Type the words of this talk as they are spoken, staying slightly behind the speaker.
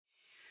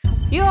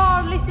You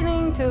are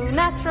listening to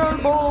Natural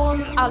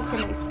Born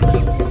Alchemist.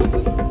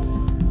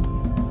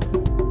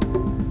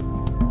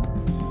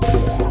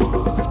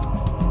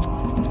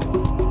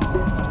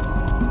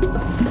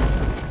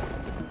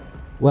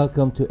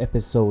 Welcome to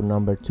episode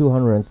number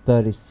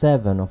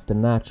 237 of the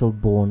Natural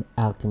Born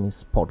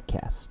Alchemist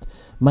podcast.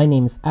 My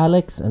name is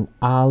Alex and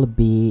I'll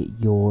be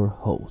your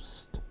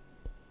host.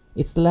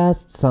 It's the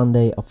last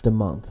Sunday of the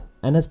month,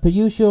 and as per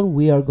usual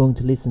we are going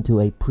to listen to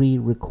a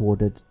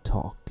pre-recorded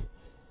talk.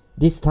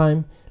 This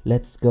time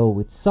let's go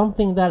with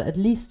something that, at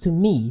least to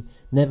me,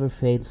 never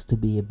fails to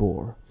be a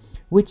bore,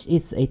 which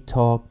is a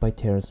talk by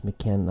Terence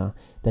McKenna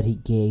that he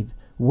gave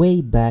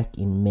way back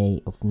in May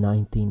of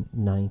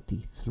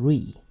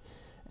 1993.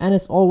 And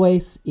as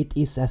always, it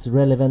is as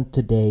relevant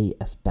today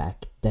as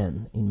back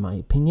then, in my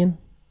opinion.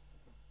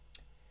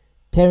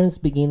 Terence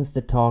begins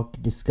the talk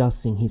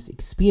discussing his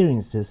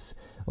experiences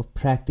of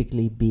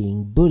practically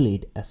being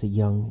bullied as a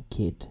young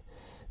kid.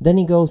 Then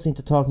he goes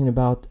into talking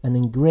about an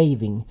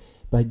engraving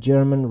by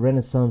German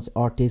Renaissance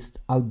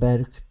artist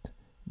Albrecht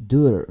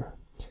Dürer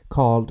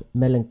called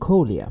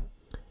Melancholia.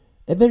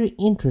 A very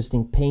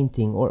interesting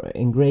painting or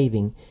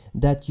engraving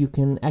that you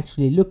can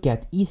actually look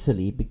at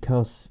easily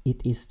because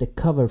it is the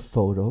cover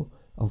photo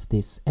of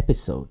this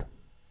episode.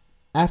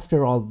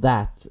 After all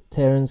that,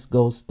 Terence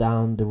goes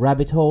down the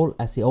rabbit hole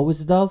as he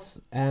always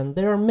does, and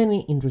there are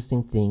many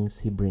interesting things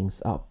he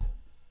brings up.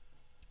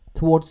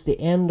 Towards the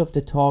end of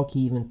the talk,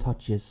 he even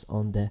touches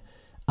on the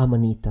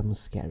Amanita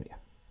muscaria.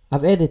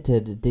 I've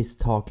edited this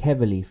talk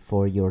heavily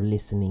for your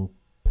listening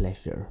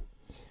pleasure,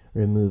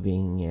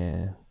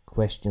 removing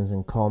questions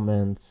and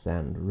comments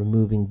and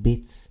removing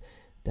bits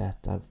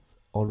that I've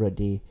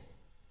already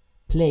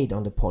played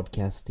on the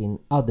podcast in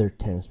other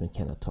Terence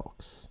McKenna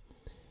talks.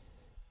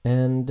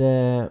 And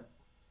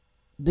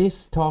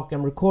this talk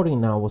I'm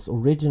recording now was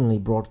originally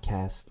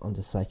broadcast on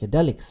the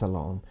Psychedelic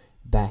Salon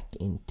back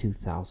in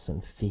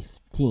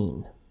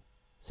 2015.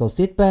 So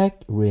sit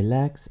back,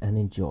 relax and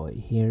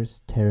enjoy.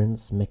 Here's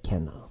Terence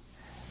McKenna.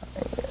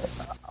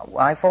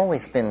 I've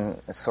always been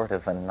sort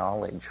of a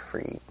knowledge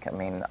freak. I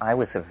mean, I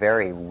was a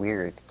very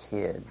weird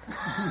kid.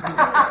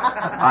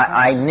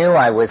 I knew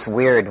I was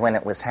weird when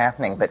it was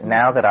happening, but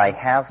now that I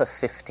have a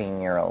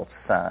 15-year-old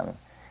son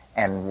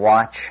and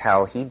watch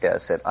how he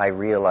does it, I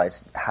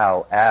realized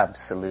how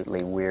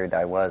absolutely weird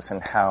I was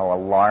and how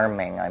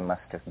alarming I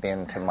must have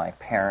been to my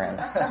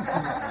parents.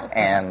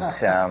 And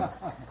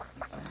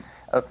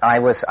I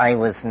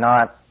was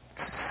not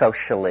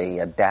socially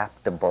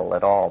adaptable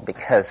at all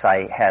because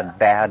I had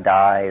bad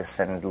eyes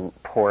and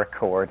poor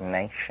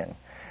coordination,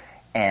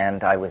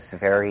 and I was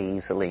very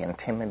easily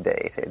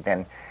intimidated.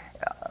 And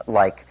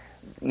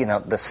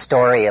the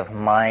story of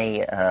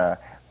my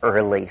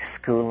early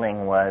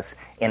schooling was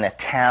in a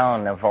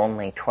town of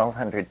only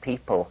 1,200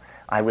 people,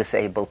 I was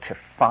able to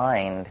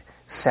find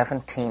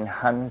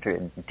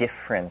 1,700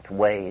 different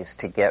ways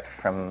to get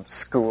from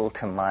school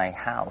to my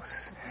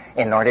house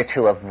in order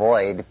to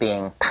avoid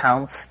being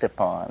pounced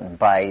upon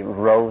by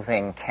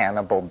roving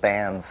cannibal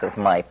bands of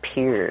my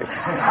peers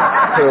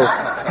who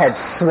had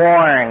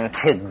sworn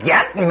to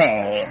get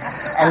me,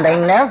 and they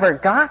never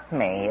got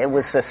me. It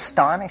was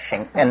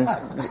astonishing. And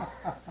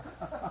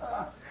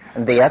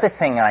the other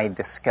thing I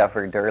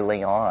discovered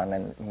early on,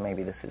 and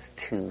maybe this is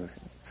too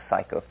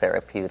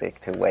psychotherapeutic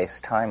to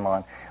waste time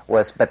on,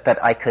 was that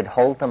I could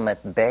hold them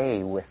at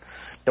bay with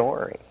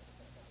story.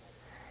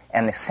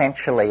 And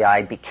essentially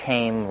I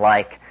became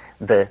like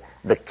the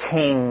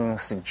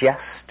king's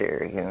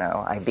jester,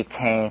 I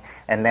became,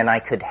 and then I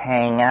could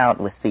hang out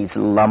with these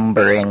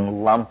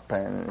lumbering,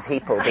 lumpen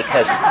people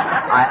because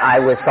I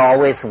was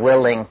always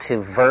willing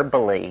to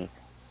verbally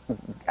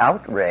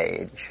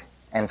outrage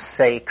and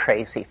say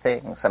crazy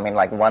things. I mean,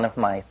 like one of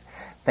my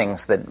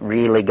things that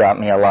really got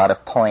me a lot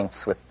of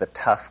points with the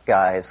tough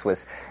guys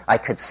was I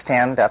could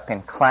stand up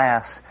in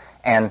class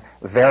and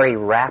very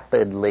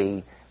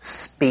rapidly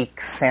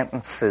speak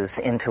sentences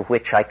into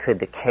which I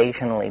could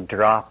occasionally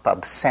drop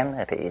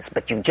obscenities,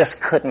 but you just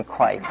couldn't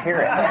quite hear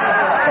it.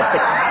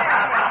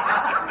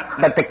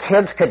 But the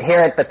kids could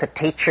hear it, but the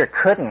teacher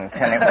couldn't,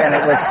 and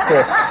it was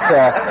this...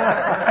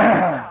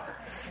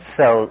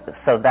 So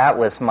that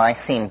was my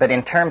scene. But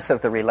in terms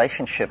of the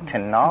relationship to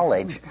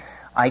knowledge,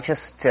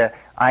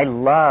 I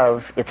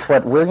love, it's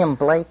what William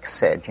Blake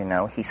said,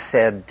 He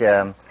said,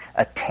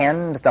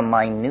 attend the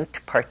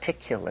minute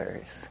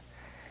particulars.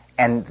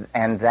 And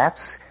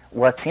that's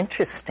what's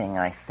interesting,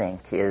 I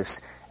think,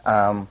 is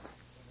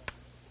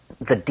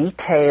the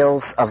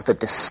details of the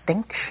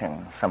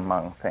distinctions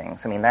among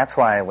things. I mean, that's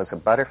why I was a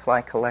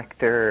butterfly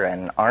collector,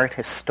 an art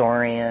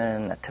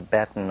historian, a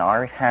Tibetan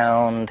art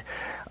hound,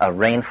 a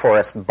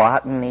rainforest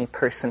botany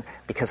person,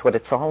 because what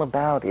it's all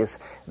about is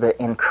the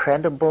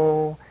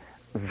incredible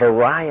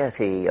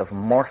variety of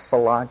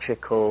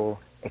morphological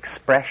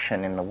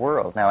expression in the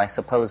world. Now, I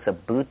suppose a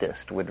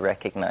Buddhist would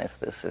recognize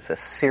this as a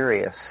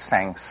serious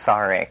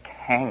samsaric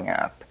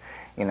hang-up,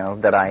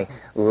 that I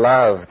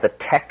love the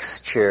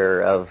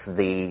texture of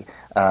the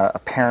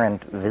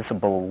apparent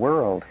visible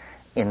world.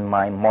 In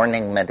my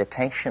morning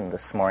meditation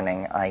this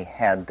morning, I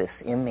had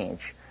this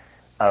image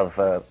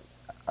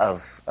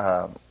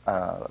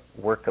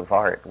work of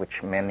art,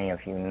 which many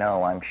of you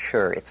know, I'm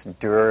sure. It's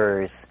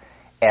Dürer's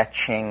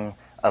etching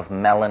of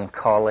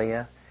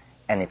Melancholia,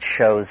 and it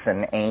shows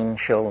an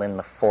angel in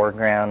the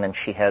foreground, and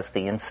she has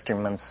the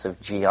instruments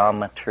of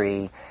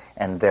geometry,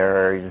 and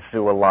there are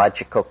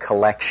zoological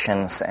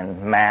collections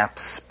and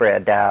maps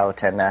spread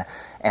out, and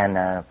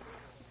a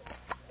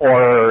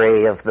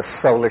orrery of the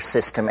solar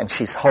system, and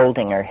she's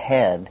holding her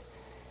head,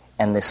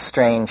 and this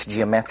strange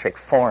geometric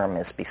form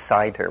is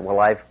beside her. Well,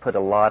 I've put a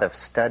lot of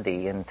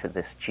study into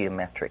this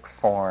geometric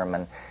form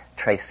and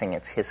tracing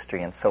its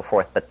history and so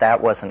forth, but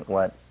that wasn't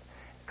what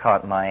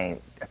caught my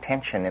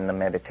attention in the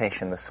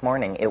meditation this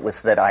morning. It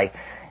was that I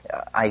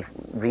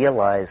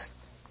realized,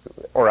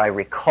 or I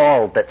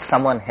recalled, that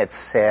someone had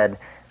said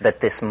that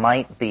this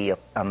might be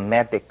a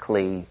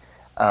medically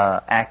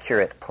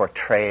accurate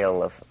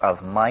portrayal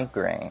of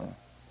migraine,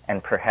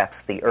 and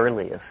perhaps the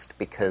earliest,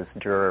 because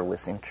Dürer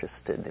was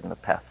interested in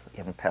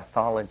in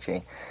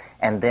pathology.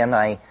 And then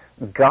I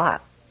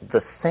got the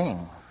thing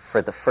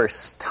for the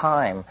first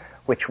time,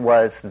 which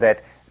was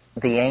that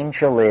the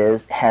angel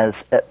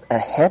has a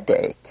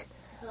headache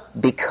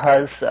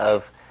because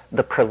of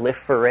the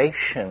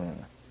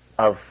proliferation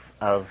of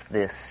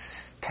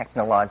this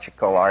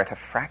technological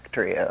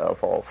artifactory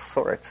of all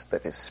sorts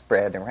that is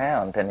spread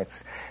around. And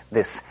it's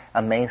this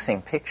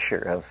amazing picture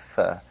of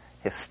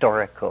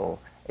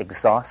historical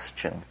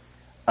exhaustion.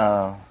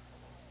 I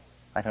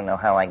don't know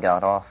how I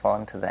got off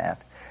onto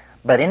that.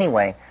 But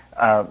anyway,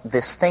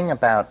 this thing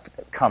about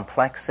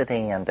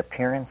complexity and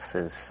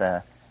appearances,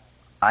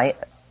 I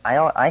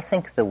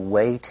think the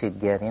way to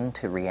get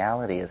into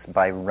reality is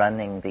by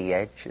running the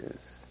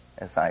edges,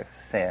 as I've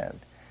said.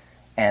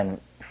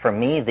 And for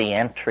me, the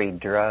entry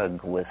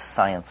drug was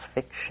science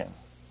fiction,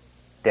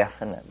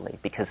 definitely,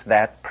 because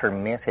that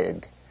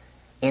permitted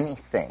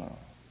anything.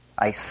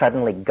 I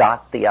suddenly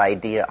got the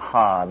idea,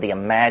 the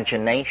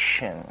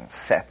imagination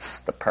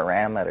sets the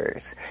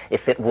parameters.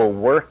 If it will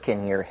work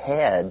in your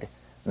head,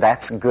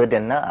 that's good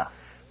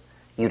enough.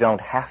 You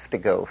don't have to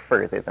go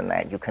further than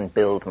that. You can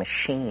build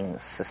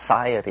machines,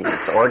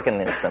 societies,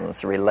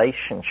 organisms,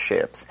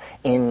 relationships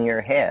in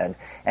your head.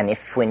 And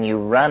if when you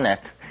run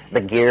it,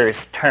 the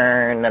gears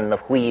turn and the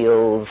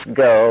wheels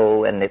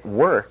go and it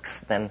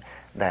works, then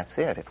that's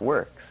it. It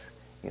works.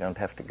 You don't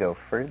have to go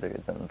further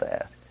than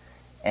that.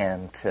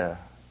 And,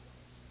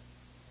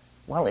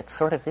 well, it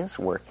sort of is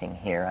working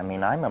here. I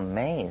mean, I'm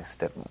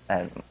amazed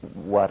at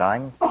what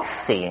I'm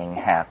seeing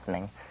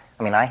happening.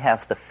 I mean, I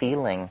have the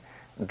feeling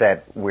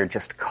that we're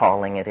just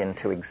calling it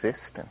into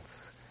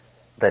existence,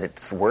 that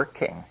it's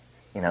working.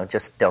 You know,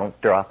 just don't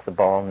drop the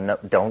ball,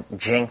 don't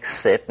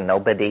jinx it,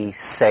 nobody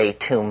say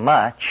too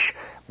much,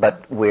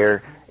 but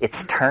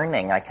it's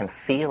turning, I can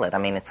feel it. I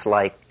mean, it's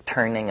like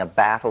turning a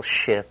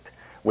battleship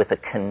with a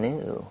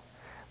canoe,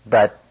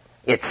 but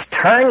it's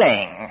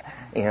turning,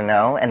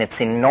 and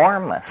it's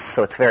enormous,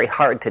 so it's very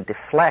hard to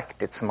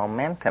deflect its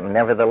momentum.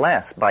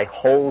 Nevertheless, by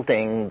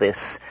holding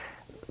this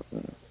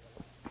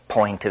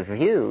point of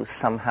view,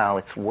 somehow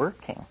it's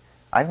working.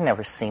 I've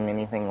never seen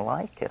anything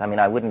like it. I mean,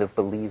 I wouldn't have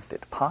believed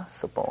it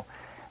possible.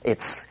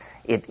 It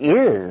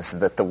is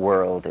that the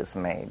world is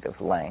made of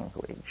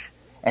language.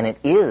 And it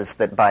is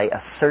that by a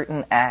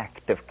certain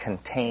act of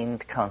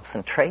contained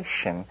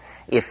concentration,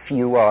 if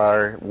you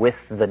are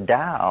with the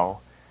Tao,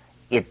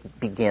 it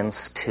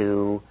begins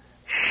to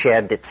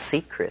shed its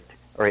secret,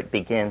 or it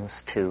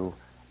begins to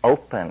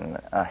open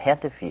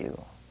ahead of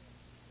you.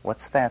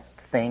 What's that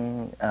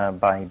thing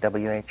by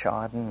W.H.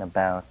 Auden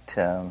about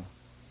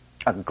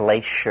a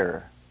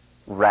glacier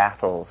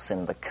rattles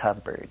in the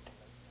cupboard,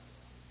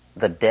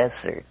 the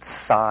desert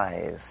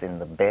sighs in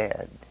the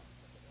bed,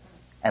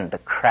 and the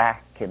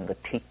crack in the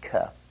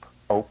teacup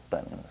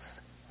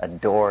opens a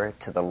door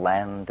to the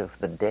land of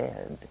the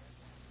dead.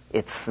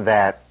 It's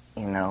that,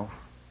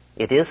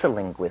 it is a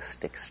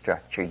linguistic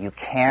structure. You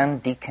can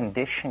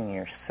decondition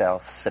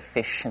yourself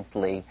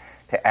sufficiently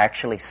to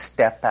actually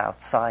step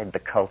outside the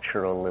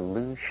cultural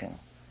illusion.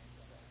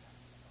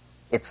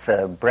 It's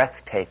a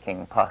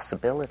breathtaking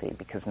possibility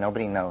because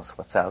nobody knows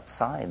what's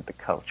outside the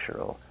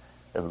cultural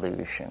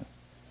illusion.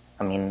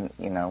 I mean,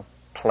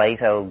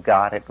 Plato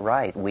got it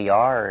right. We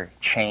are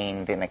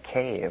chained in a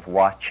cave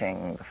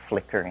watching the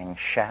flickering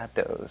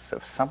shadows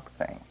of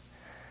something.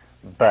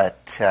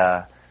 But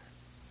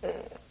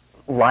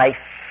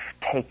life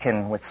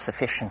taken with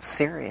sufficient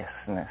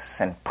seriousness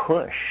and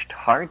pushed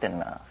hard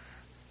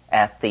enough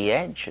at the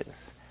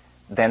edges,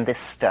 then this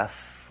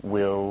stuff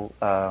will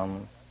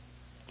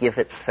give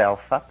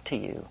itself up to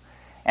you.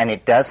 And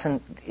it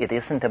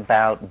isn't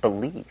about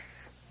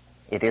belief.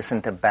 It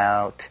isn't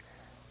about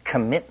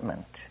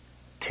commitment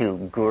to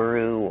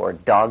guru or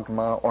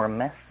dogma or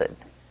method.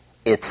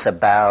 It's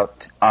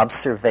about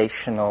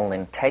observational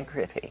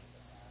integrity.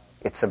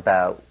 It's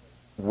about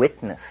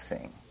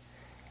witnessing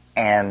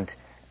and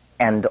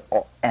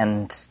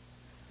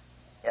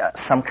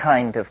some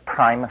kind of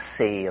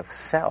primacy of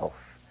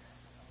self.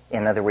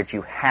 In other words,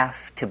 you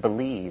have to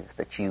believe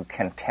that you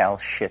can tell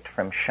shit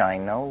from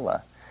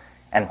shinola.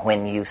 And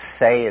when you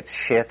say it's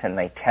shit and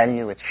they tell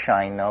you it's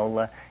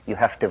shinola, you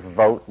have to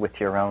vote with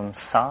your own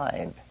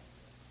side,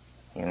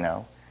 you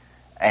know.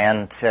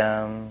 And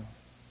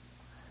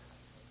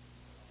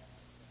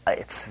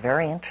it's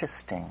very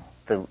interesting.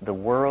 The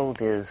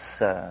world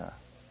is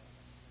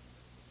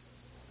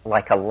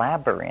like a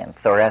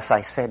labyrinth, or as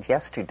I said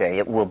yesterday,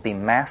 it will be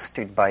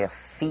mastered by a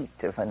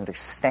feat of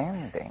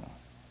understanding.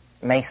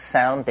 It may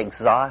sound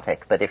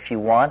exotic, but if you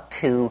want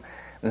to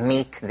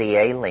meet the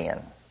alien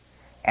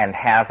and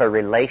have a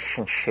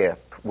relationship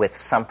with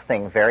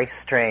something very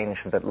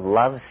strange that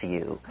loves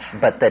you,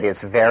 but that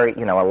is very,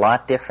 a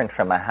lot different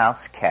from a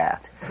house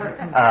cat,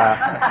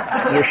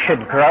 you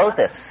should grow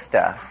this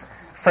stuff.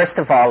 First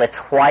of all,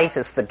 it's white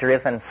as the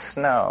driven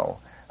snow.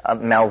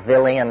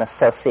 Melvillian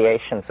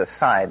associations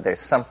aside,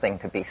 there's something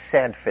to be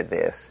said for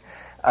this.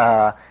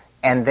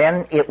 And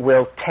then it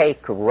will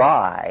take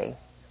rye,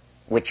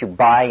 which you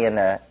buy in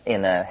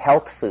a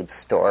health food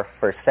store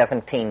for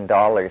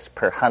 $17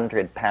 per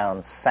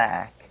 100-pound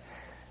sack,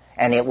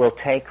 and it will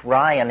take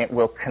rye and it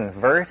will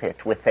convert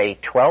it with a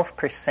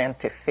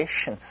 12%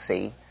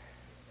 efficiency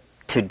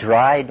to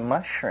dried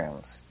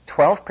mushrooms.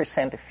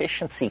 12%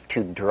 efficiency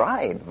to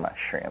dried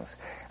mushrooms.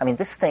 I mean,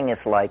 this thing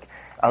is like,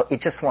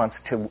 it just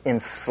wants to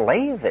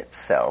enslave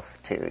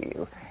itself to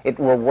you. It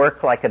will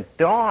work like a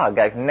dog.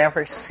 I've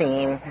never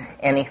seen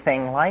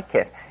anything like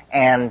it.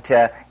 And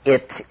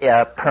it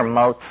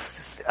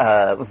promotes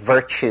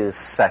virtues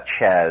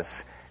such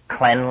as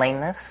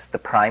cleanliness, the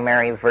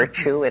primary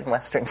virtue in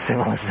Western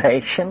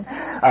civilization,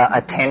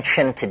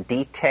 attention to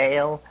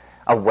detail,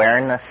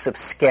 awareness of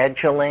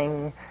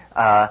scheduling,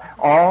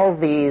 all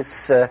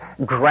these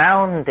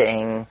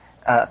grounding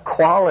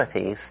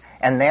qualities,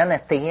 and then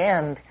at the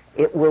end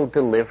it will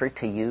deliver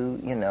to you,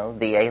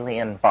 the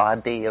alien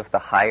body of the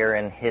higher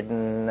and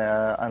hidden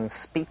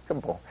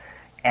unspeakable.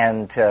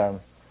 And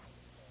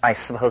I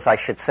suppose I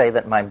should say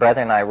that my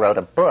brother and I wrote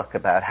a book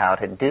about how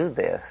to do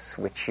this,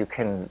 which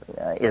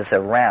is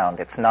around.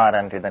 It's not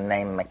under the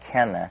name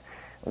McKenna.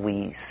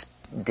 We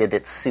did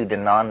it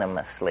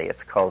pseudonymously.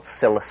 It's called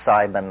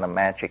Psilocybin, the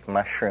Magic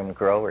Mushroom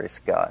Grower's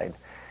Guide.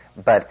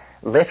 But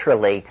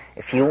literally,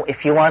 if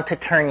you want to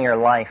turn your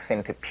life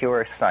into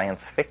pure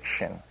science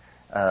fiction,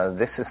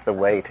 this is the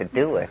way to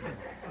do it,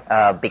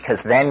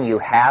 because then you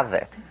have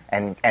it,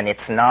 and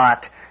it's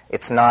not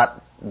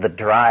the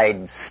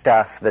dried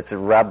stuff that's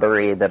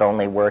rubbery that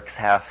only works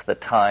half the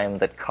time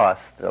that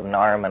costs an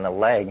arm and a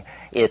leg.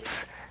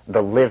 It's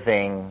the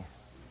living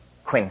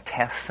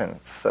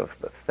quintessence of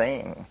the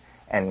thing.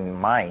 And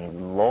my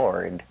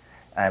Lord,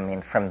 I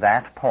mean, from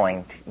that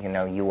point,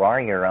 you are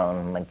your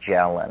own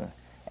Magellan,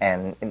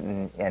 and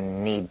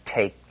need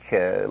take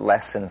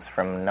lessons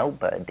from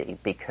nobody,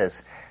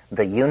 because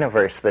the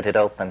universe that it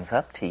opens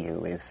up to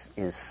you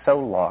is so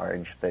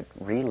large that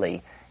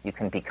really you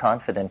can be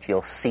confident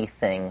you'll see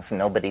things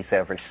nobody's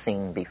ever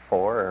seen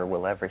before or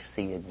will ever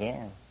see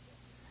again.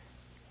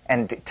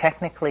 And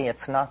technically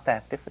it's not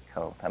that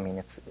difficult. I mean,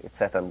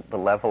 it's at the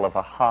level of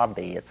a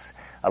hobby. It's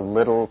a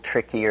little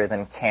trickier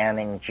than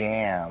canning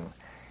jam.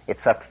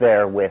 It's up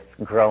there with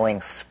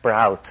growing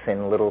sprouts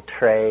in little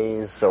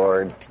trays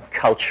or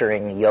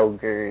culturing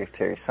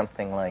yogurt or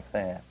something like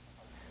that.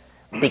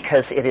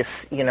 Because it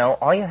is,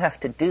 all you have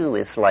to do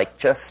is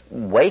just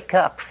wake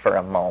up for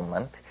a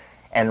moment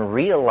and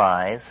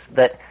realize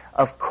that,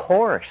 of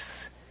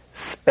course,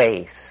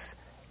 space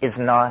is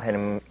not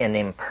an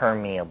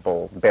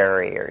impermeable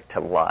barrier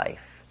to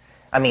life.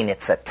 I mean,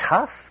 it's a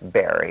tough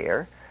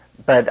barrier,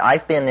 but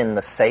I've been in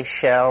the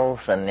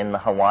Seychelles and in the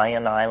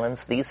Hawaiian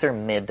Islands. These are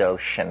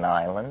mid-ocean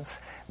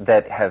islands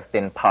that have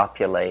been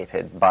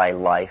populated by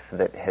life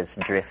that has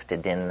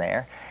drifted in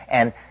there.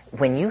 And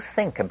when you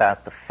think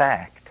about the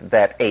fact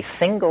that a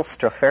single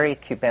Stropharia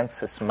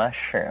cubensis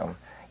mushroom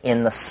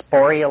in the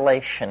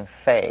sporulation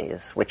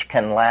phase, which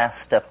can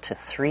last up to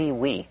 3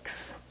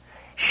 weeks,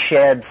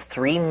 sheds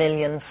 3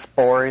 million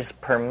spores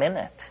per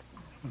minute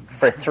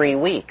for 3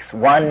 weeks.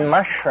 One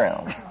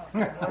mushroom.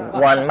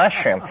 One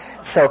mushroom.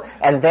 So,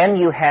 and then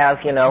you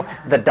have,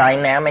 the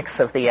dynamics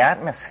of the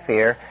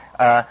atmosphere.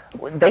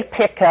 They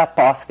pick up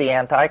off the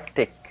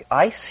Antarctic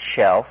ice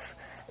shelf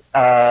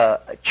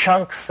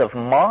chunks of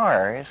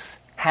Mars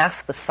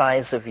half the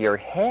size of your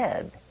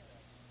head.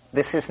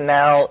 This is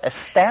now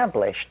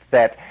established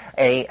that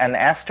an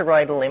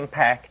asteroidal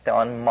impact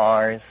on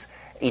Mars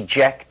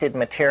ejected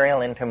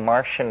material into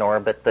Martian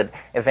orbit that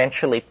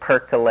eventually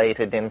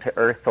percolated into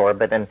Earth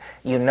orbit. And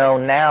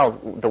now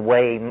the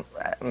way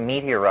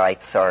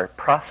meteorites are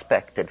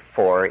prospected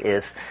for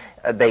is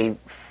they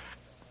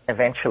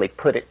eventually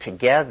put it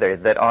together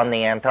that on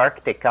the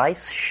Antarctic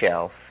ice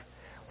shelf,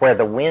 where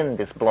the wind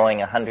is blowing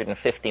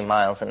 150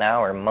 miles an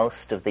hour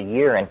most of the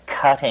year and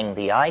cutting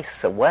the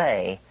ice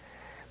away,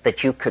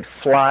 that you could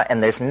fly,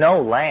 and there's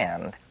no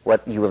land.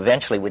 What you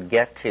eventually would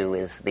get to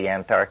is the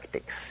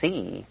Antarctic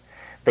Sea,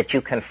 that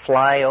you can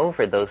fly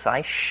over those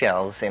ice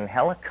shelves in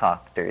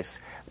helicopters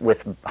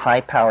with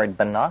high-powered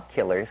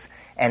binoculars,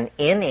 and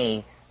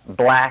any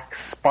black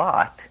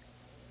spot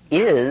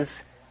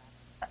is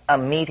a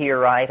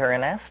meteorite or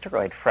an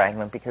asteroid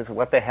fragment, because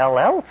what the hell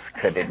else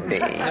could it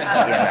be,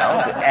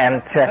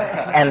 And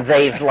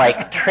they've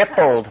like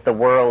tripled the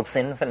world's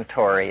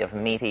inventory of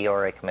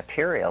meteoric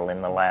material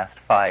in the last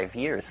 5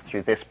 years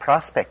through this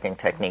prospecting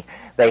technique.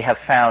 They have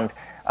found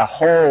a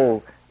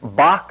whole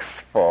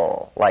box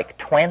full, like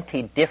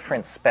 20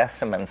 different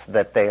specimens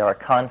that they are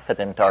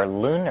confident are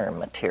lunar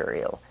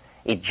material,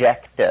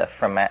 ejecta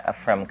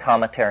from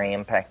cometary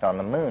impact on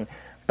the moon,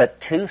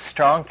 but 2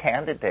 strong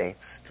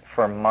candidates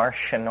for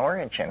Martian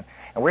origin.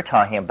 And we're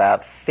talking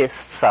about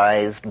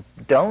fist-sized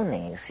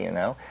donies,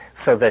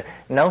 So the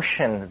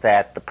notion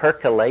that the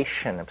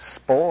percolation of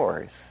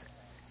spores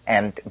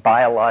and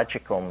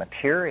biological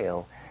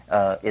material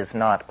is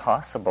not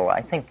possible,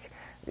 I think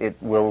it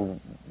will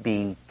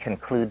be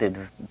concluded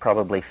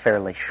probably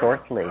fairly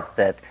shortly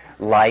that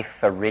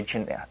life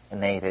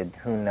originated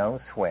who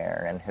knows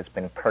where and has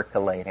been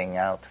percolating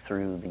out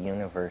through the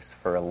universe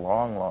for a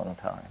long, long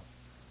time.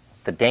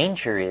 The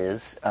danger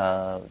is,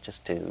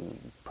 just to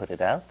put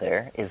it out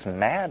there, is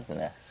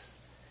madness.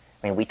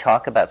 I mean, we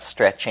talk about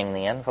stretching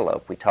the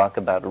envelope. We talk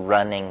about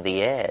running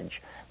the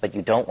edge. But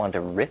you don't want to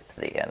rip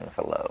the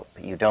envelope.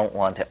 You don't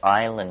want to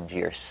island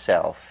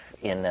yourself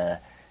in a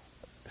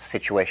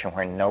situation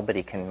where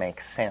nobody can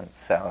make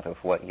sense out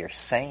of what you're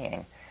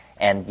saying.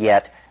 And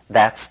yet,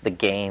 that's the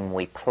game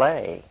we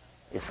play,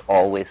 is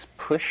always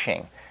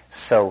pushing.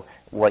 So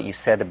what you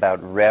said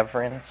about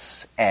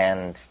reverence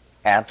and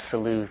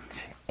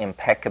absolute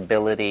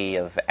impeccability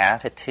of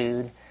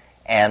attitude,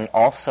 and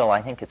also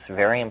I think it's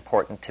very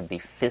important to be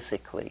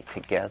physically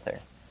together.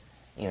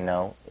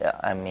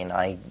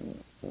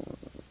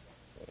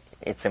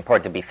 It's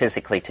important to be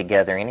physically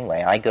together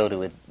anyway. I go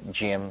to a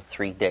gym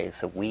 3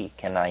 days a week,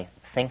 and I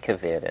think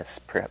of it as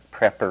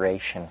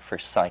preparation for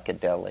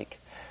psychedelic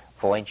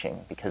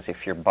voyaging, because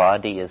if your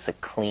body is a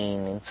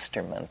clean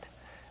instrument,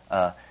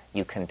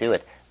 you can do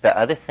it. The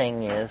other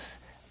thing is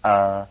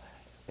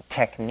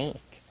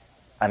technique.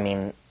 I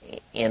mean,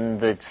 in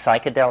the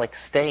psychedelic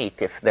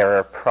state, if there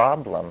are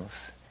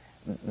problems,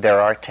 there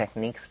are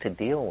techniques to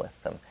deal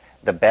with them.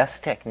 The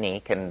best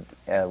technique, and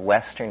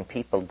Western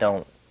people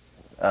don't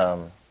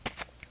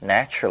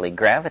naturally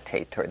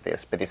gravitate toward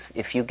this, but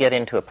if you get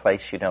into a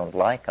place you don't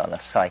like on a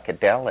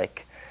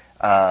psychedelic,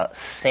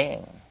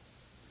 sing.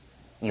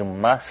 You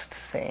must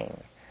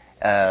sing.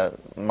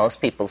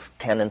 Most people's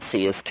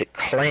tendency is to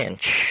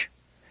clench.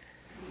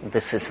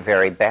 This is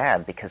very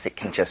bad because it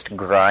can just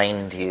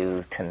grind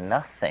you to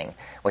nothing.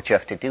 What you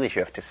have to do is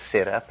you have to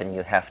sit up and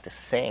you have to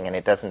sing, and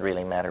it doesn't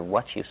really matter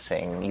what you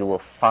sing. You will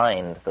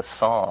find the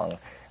song.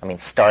 I mean,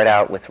 start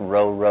out with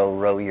row, row,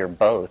 row your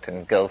boat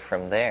and go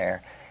from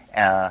there.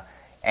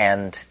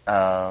 And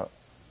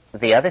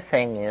the other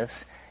thing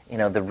is,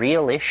 the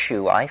real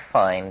issue I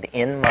find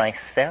in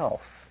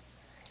myself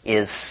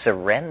is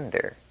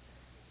surrender.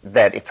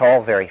 That it's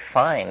all very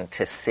fine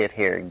to sit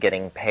here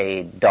getting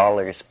paid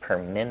dollars per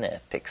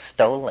minute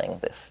extolling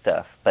this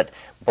stuff, but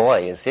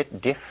boy, is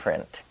it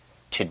different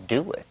to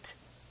do it.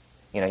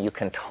 You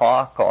can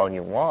talk all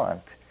you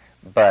want,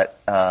 but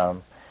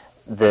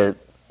the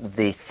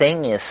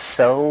thing is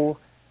so,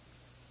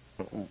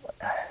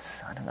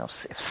 I don't know if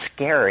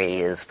scary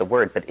is the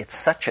word, but it's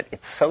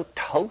so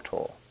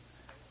total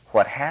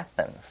what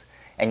happens,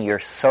 and you're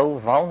so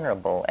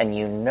vulnerable, and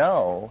you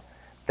know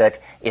that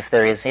if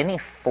there is any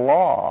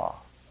flaw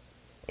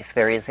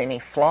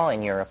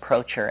in your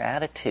approach or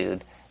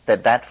attitude,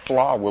 that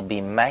flaw will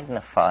be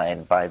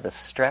magnified by the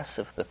stress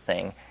of the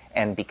thing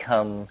and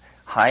become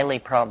highly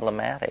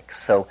problematic.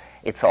 So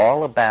it's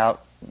all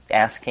about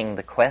asking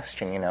the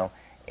question,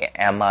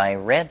 am I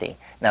ready?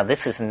 Now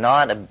this is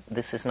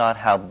not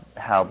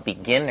how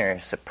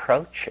beginners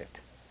approach it,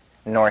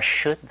 nor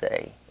should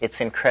they.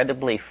 It's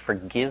incredibly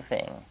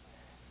forgiving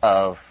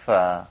of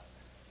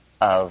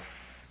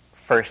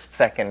first,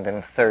 second,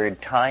 and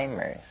third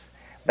timers.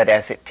 But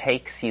as it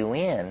takes you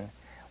in,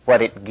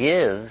 what it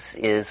gives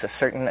is a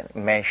certain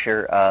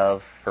measure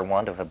of, for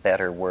want of a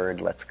better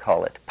word, let's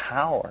call it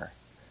power.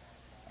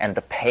 And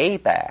the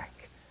payback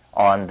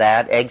on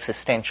that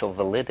existential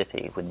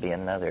validity would be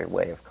another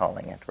way of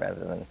calling it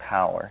rather than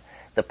power.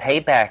 The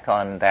payback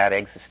on that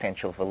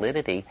existential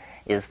validity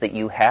is that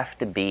you have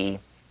to be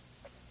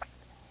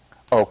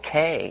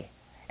okay.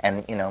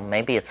 And,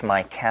 maybe it's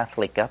my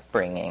Catholic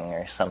upbringing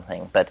or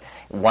something, but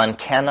one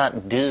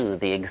cannot do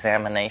the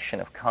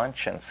examination of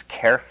conscience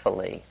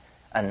carefully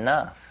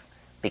enough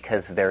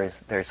because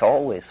there's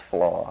always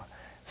flaw.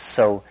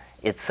 So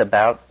it's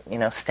about,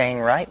 staying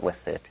right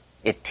with it.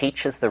 It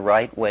teaches the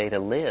right way to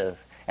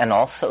live and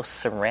also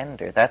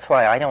surrender. That's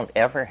why I don't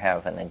ever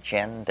have an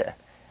agenda.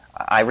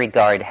 I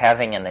regard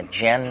having an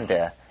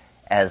agenda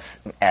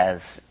as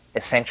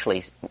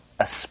essentially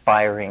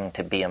aspiring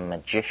to be a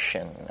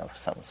magician of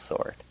some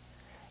sort.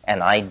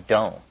 And I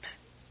don't.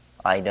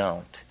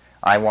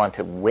 I want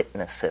to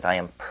witness it. I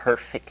am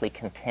perfectly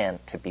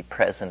content to be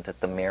present at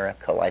the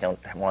miracle. I don't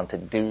want to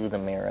do the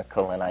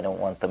miracle, and I don't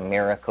want the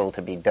miracle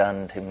to be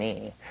done to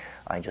me.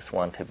 I just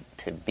want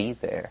to be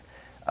there.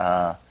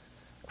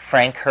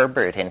 Frank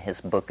Herbert, in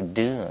his book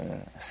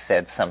Dune,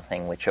 said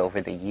something which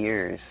over the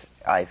years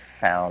I've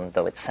found,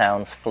 though it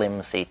sounds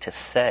flimsy to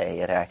say,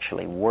 it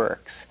actually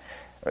works.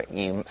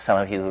 Some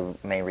of you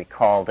may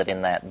recall that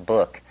in that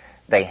book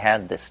they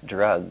had this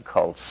drug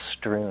called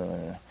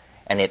Stroon,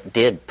 and it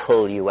did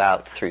pull you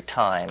out through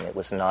time. It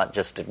was not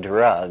just a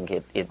drug.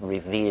 It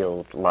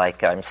revealed,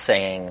 like I'm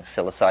saying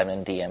psilocybin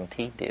and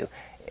DMT do,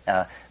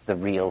 the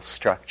real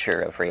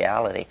structure of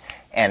reality.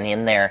 And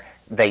in there,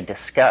 they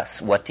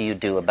discuss what do you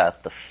do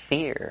about the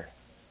fear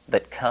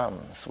that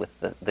comes with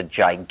the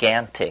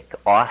gigantic,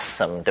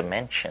 awesome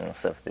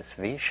dimensions of this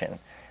vision.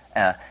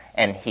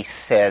 And he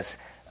says,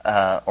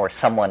 or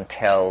someone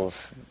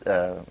tells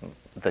the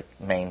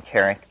main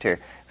character,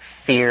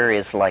 fear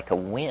is like a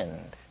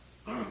wind,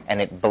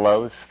 and it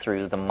blows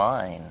through the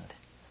mind.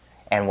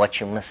 And what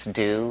you must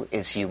do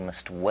is you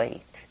must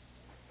wait.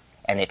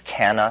 And it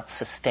cannot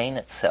sustain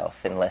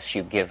itself unless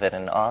you give it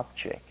an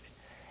object.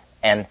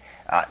 And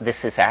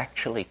this is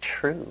actually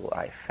true,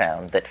 I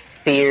found, that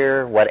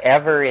fear,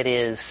 whatever it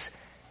is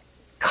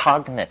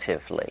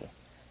cognitively,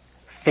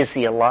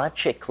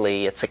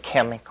 physiologically, it's a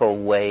chemical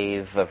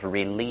wave of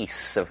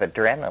release of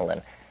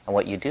adrenaline. And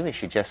what you do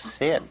is you just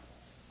sit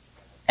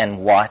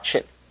and watch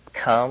it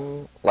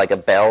come like a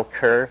bell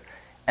curve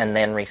and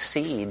then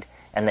recede,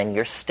 and then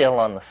you're still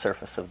on the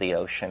surface of the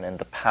ocean and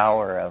the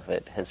power of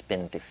it has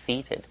been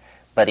defeated.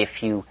 But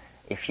if you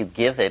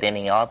give it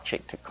any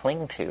object to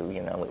cling to,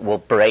 it will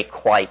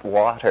break white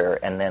water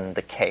and then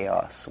the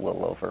chaos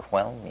will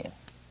overwhelm you.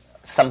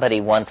 Somebody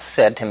once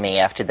said to me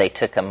after they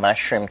took a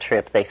mushroom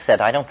trip, they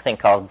said, I don't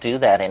think I'll do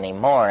that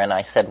anymore. And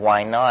I said,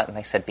 why not? And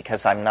they said,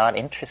 because I'm not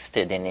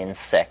interested in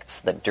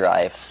insects that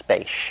drive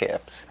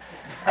spaceships.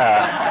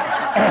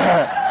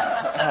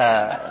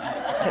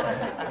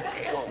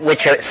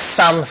 Which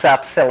sums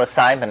up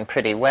psilocybin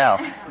pretty well.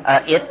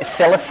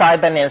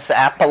 Psilocybin is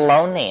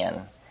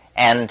Apollonian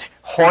and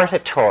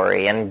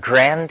hortatory and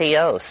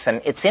grandiose.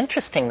 And it's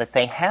interesting that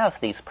they have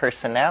these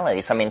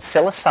personalities. I mean,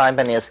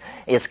 psilocybin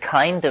is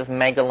kind of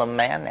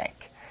megalomaniac.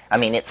 I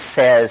mean, it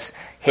says,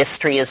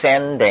 history is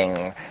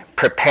ending,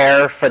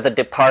 prepare for the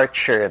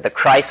departure, the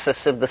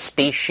crisis of the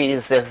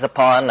species is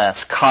upon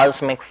us,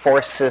 cosmic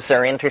forces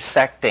are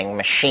intersecting,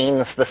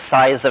 machines the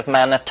size of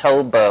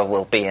Manitoba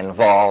will be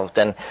involved,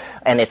 and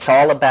it's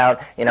all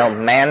about,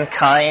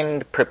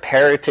 mankind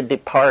prepare to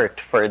depart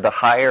for the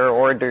higher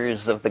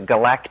orders of the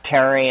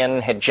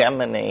galactarian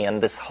hegemony,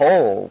 and this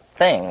whole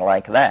thing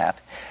like that.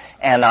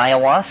 And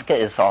ayahuasca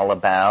is all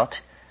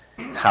about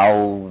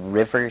how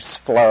rivers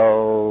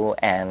flow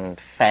and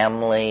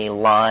family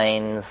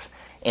lines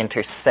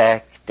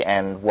intersect,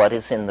 and what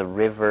is in the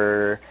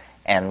river,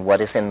 and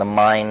what is in the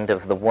mind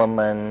of the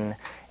woman,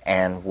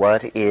 and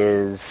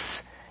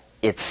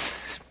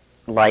it's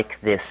like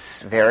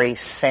this very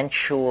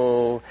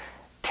sensual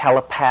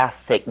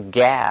telepathic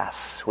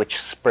gas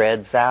which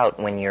spreads out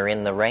when you're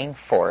in the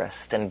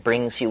rainforest and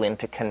brings you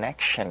into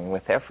connection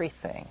with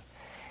everything.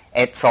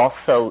 It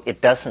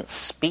doesn't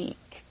speak.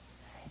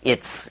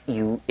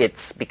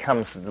 It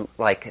becomes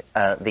like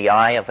the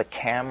eye of a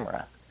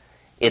camera.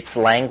 Its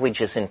language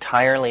is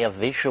entirely a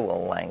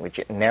visual language.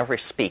 It never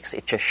speaks.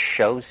 It just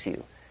shows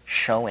you,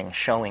 showing.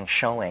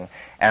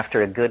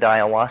 After a good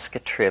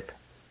ayahuasca trip,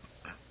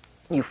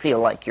 you feel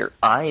like your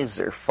eyes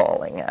are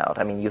falling out.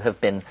 I mean, you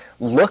have been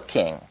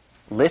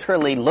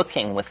literally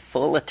looking with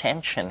full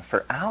attention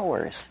for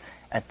hours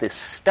at this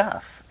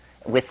stuff,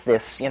 with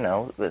this,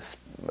 this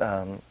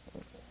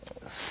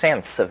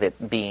sense of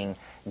it being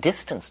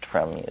distanced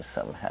from you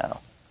somehow.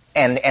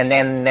 And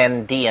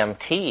then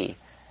DMT,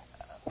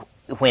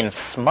 when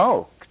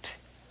smoked,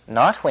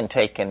 not when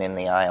taken in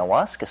the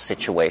ayahuasca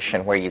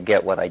situation where you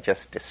get what I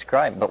just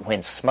described, but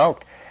when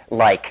smoked,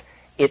 like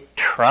it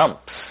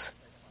trumps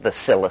the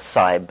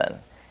psilocybin.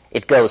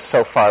 It goes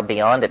so far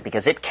beyond it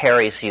because it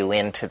carries you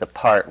into the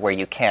part where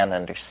you can't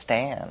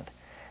understand.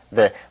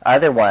 The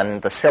other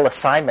one, the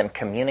psilocybin,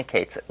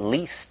 communicates at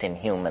least in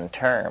human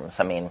terms.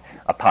 I mean,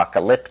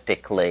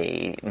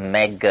 apocalyptically,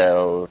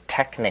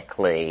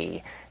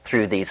 mega-technically,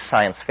 through these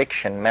science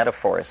fiction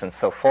metaphors and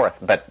so forth.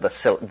 But the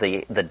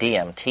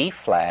DMT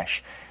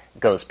flash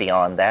goes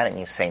beyond that, and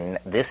you say,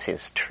 this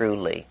is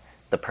truly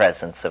the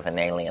presence of an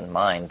alien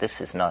mind.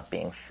 This is not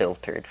being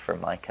filtered for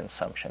my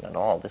consumption at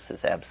all. This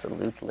is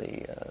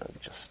absolutely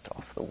just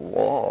off the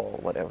wall,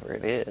 whatever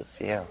it is.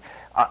 Yeah,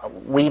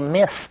 we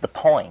miss the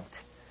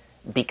point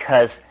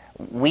because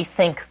we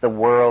think the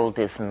world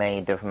is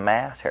made of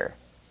matter.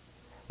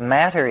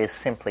 Matter is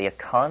simply a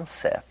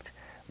concept.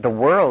 The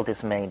world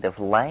is made of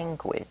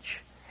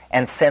language.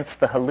 And since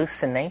the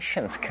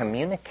hallucinations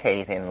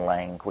communicate in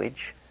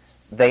language,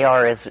 they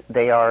are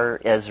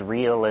as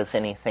real as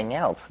anything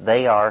else.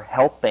 They are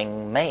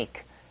helping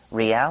make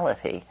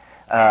reality.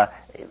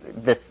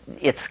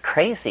 It's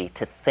crazy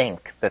to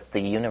think that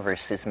the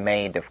universe is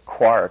made of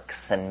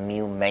quarks and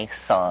mu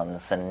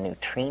mesons and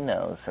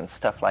neutrinos and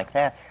stuff like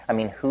that. I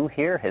mean, who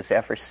here has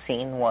ever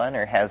seen one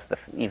or has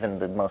even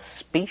the most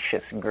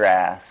specious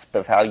grasp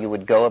of how you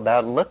would go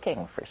about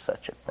looking for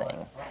such a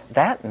thing?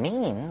 That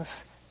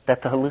means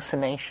that the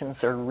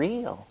hallucinations are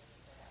real.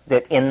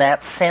 That in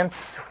that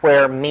sense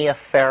where Mia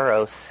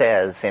Farrow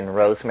says in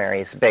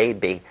Rosemary's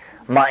Baby,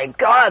 my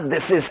God,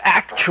 this is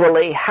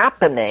actually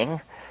happening,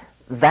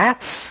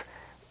 that's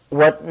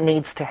what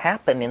needs to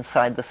happen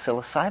inside the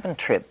psilocybin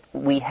trip.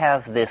 We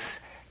have this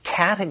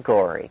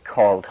category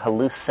called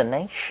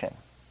hallucination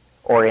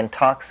or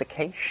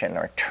intoxication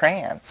or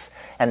trance,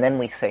 and then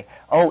we say,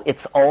 oh,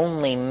 it's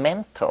only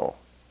mental,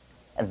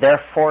 and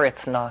therefore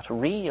it's not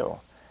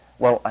real.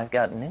 Well, I've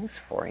got news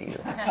for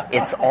you.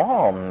 It's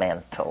all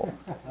mental,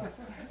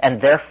 and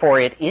therefore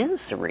it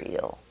is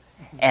real.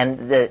 And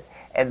the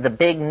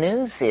big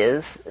news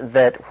is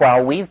that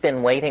while we've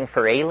been waiting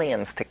for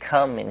aliens to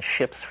come in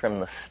ships from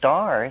the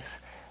stars,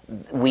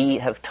 we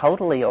have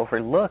totally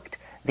overlooked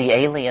the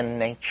alien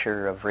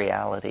nature of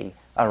reality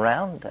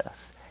around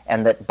us.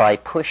 And that by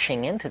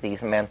pushing into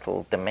these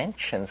mental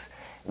dimensions,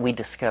 we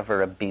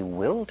discover a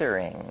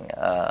bewildering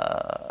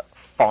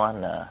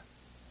fauna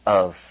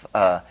of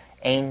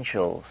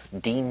angels,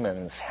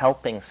 demons,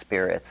 helping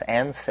spirits,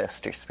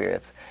 ancestor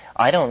spirits.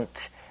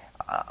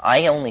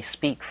 I only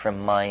speak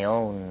from my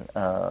own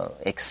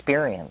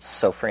experience.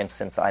 So, for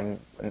instance, I'm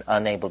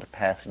unable to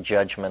pass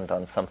judgment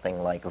on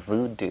something like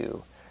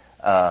voodoo,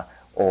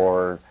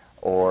 or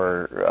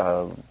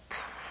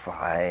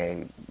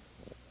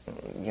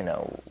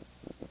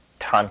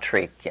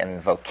tantric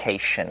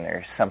invocation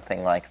or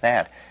something like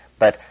that.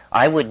 But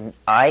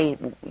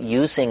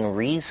using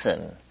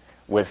reason,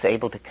 was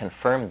able to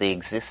confirm the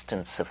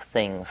existence of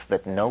things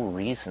that no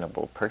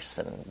reasonable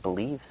person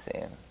believes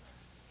in.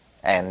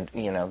 And,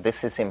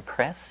 this is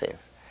impressive.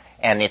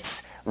 And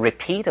it's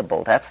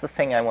repeatable. That's the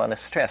thing I want to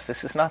stress.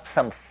 This is not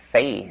some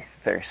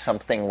faith or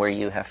something where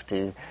you have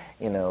to,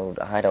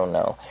 I don't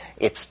know.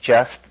 It's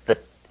just that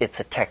it's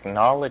a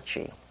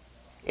technology.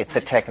 It's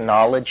a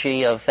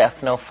technology of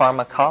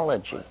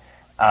ethnopharmacology.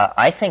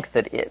 I think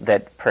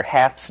that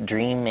perhaps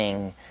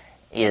dreaming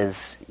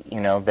is,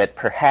 that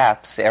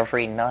perhaps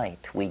every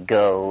night we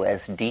go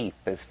as deep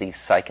as these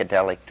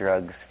psychedelic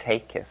drugs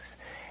take us.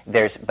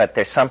 But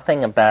there's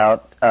something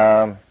about,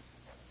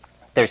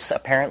 there's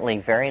apparently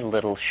very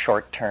little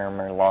short-term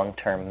or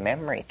long-term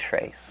memory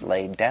trace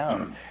laid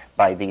down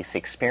by these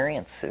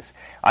experiences.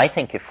 I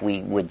think if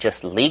we would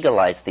just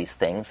legalize these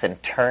things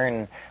and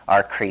turn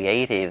our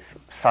creative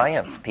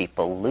science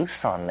people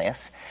loose on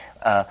this,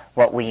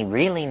 what we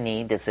really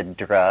need is a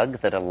drug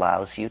that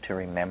allows you to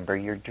remember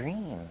your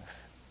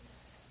dreams.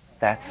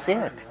 That's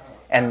it.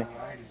 And,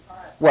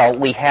 well,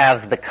 we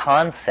have the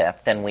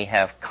concept and we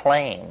have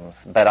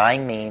claims, but I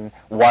mean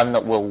one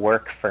that will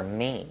work for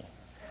me.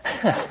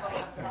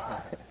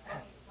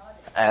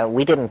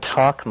 We didn't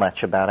talk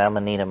much about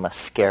Amanita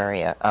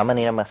muscaria.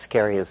 Amanita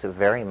muscaria is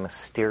very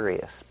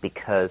mysterious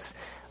because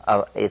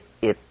it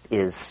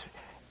is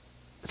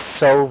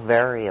so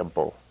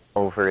variable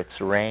over its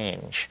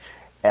range.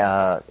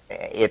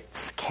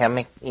 It's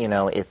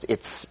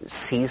it's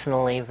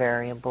seasonally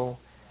variable,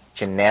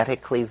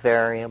 genetically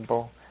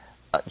variable,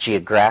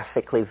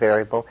 geographically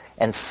variable,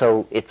 and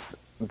so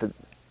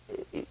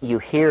you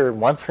hear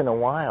once in a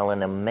while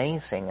an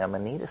amazing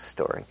Amanita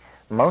story.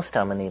 Most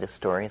Amanita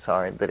stories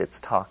are that it's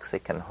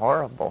toxic and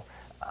horrible.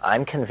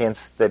 I'm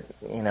convinced that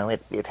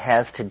it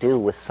has to do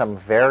with some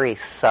very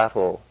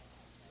subtle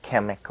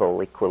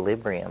chemical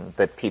equilibrium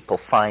that people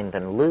find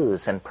and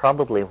lose. And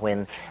probably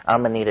when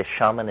Amanita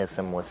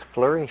shamanism was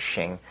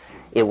flourishing,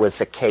 it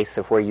was a case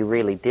of where you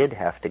really did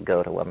have to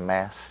go to a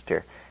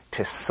master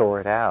to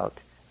sort out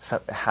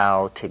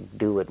how to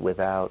do it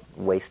without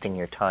wasting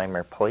your time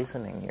or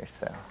poisoning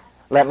yourself.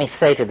 Let me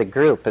say to the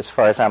group, as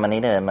far as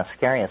Amanita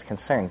muscaria is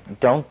concerned,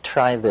 don't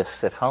try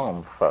this at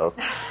home,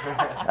 folks.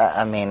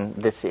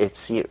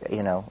 It's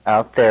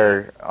out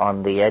there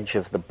on the edge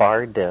of the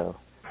bardo.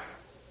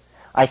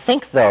 I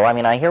think, though,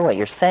 I hear what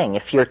you're saying.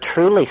 If you're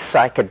truly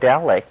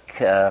psychedelic,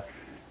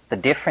 the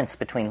difference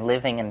between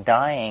living and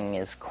dying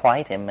is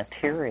quite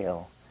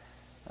immaterial.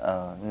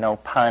 No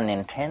pun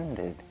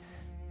intended.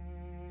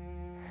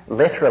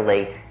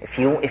 Literally, if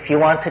you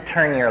want to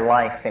turn your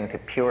life into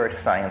pure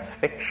science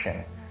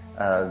fiction,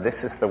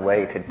 this is the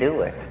way to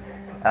do it,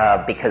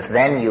 because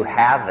then you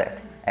have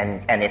it,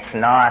 and it's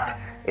not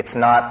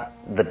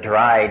the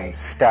dried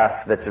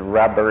stuff that's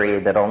rubbery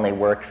that only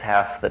works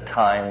half the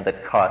time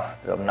that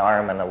costs an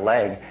arm and a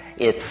leg.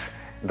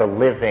 It's the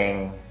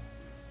living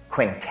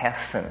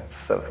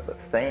quintessence of the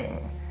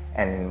thing.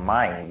 And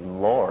my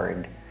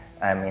Lord,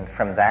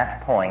 from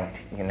that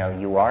point,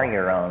 you are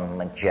your own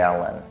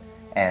Magellan,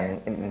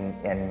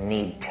 and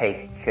need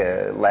take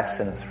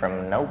lessons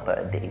from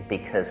nobody,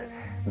 because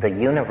the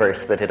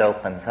universe that it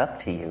opens up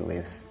to you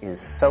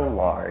is so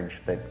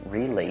large that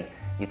really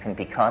you can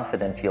be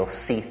confident you'll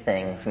see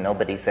things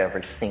nobody's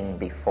ever seen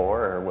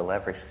before or will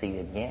ever see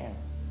again.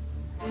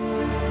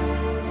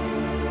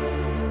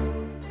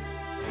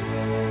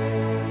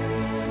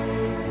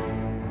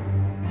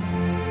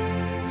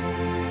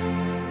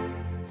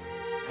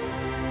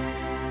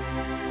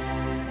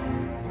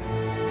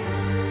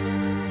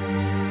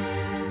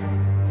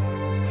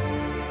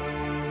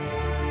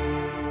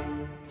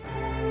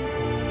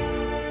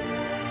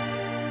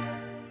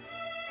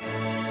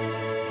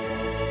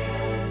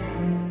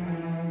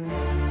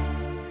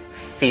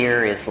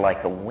 fear is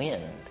like a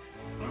wind,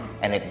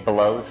 and it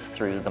blows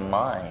through the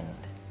mind.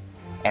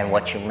 And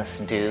what you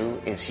must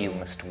do is you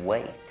must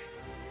wait.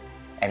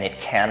 And it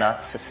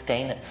cannot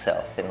sustain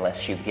itself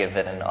unless you give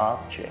it an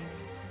object.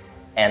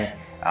 And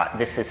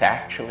this is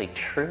actually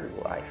true,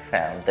 I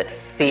found, that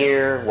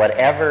fear,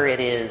 whatever it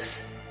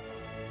is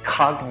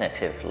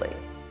cognitively,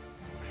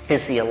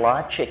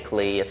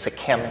 physiologically, it's a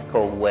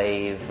chemical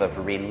wave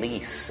of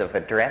release of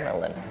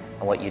adrenaline.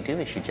 And what you do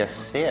is you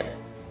just sit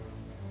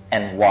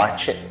and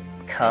watch it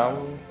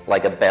come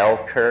like a bell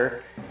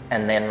curve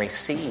and then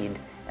recede,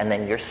 and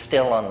then you're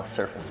still on the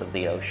surface of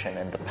the ocean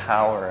and the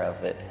power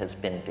of it has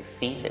been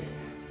defeated.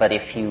 But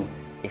if you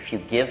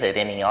give it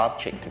any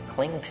object to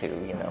cling to,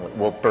 it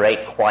will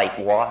break white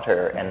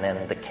water and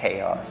then the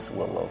chaos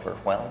will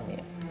overwhelm you.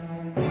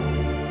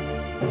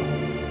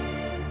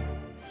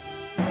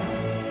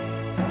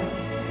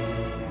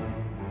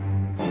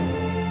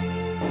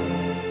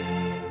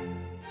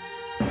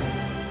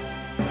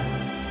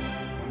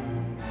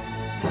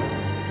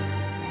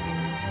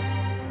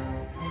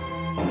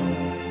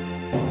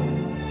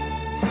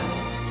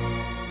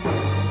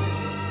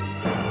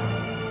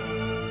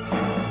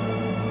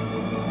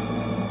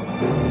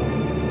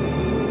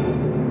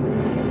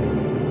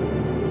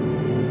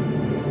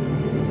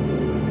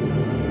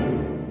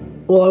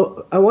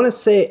 Well, I want to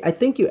say, I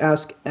think you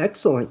ask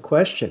excellent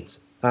questions.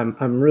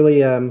 I'm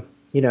really,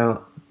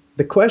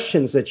 the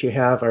questions that you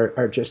have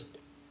are just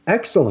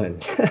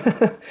excellent.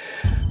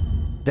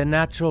 The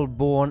Natural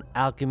Born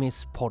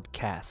Alchemist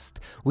podcast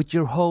with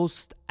your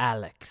host,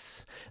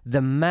 Alex,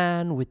 the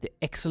man with the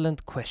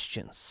excellent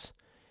questions.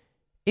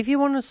 If you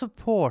want to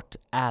support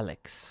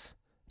Alex,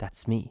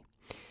 that's me,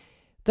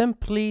 then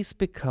please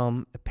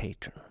become a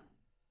patron.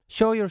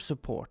 Show your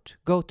support.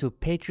 Go to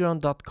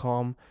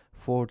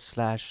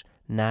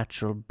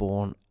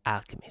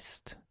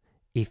patreon.com/naturalbornalchemist.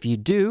 If you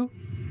do,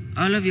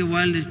 all of your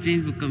wildest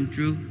dreams will come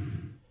true.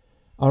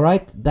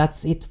 Alright,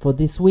 that's it for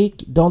this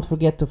week. Don't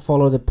forget to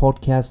follow the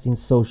podcast in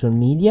social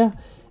media.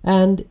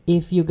 And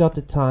if you got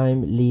the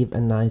time, leave a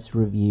nice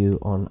review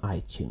on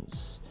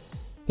iTunes.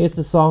 Here's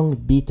the song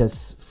Beat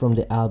Us from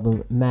the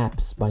album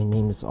Maps by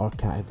Nameless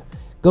Archive.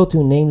 Go to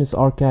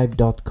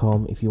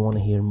namelessarchive.com if you want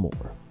to hear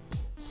more.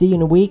 See you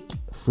in a week.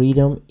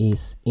 Freedom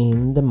is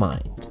in the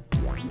mind.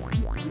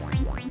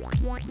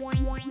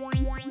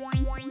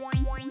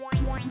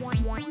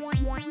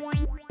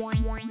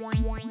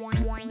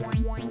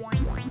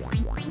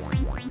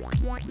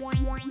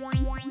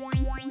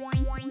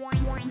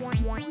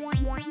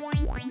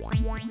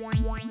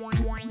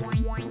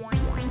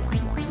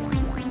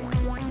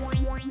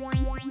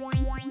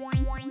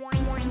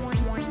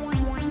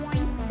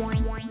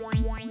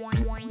 Why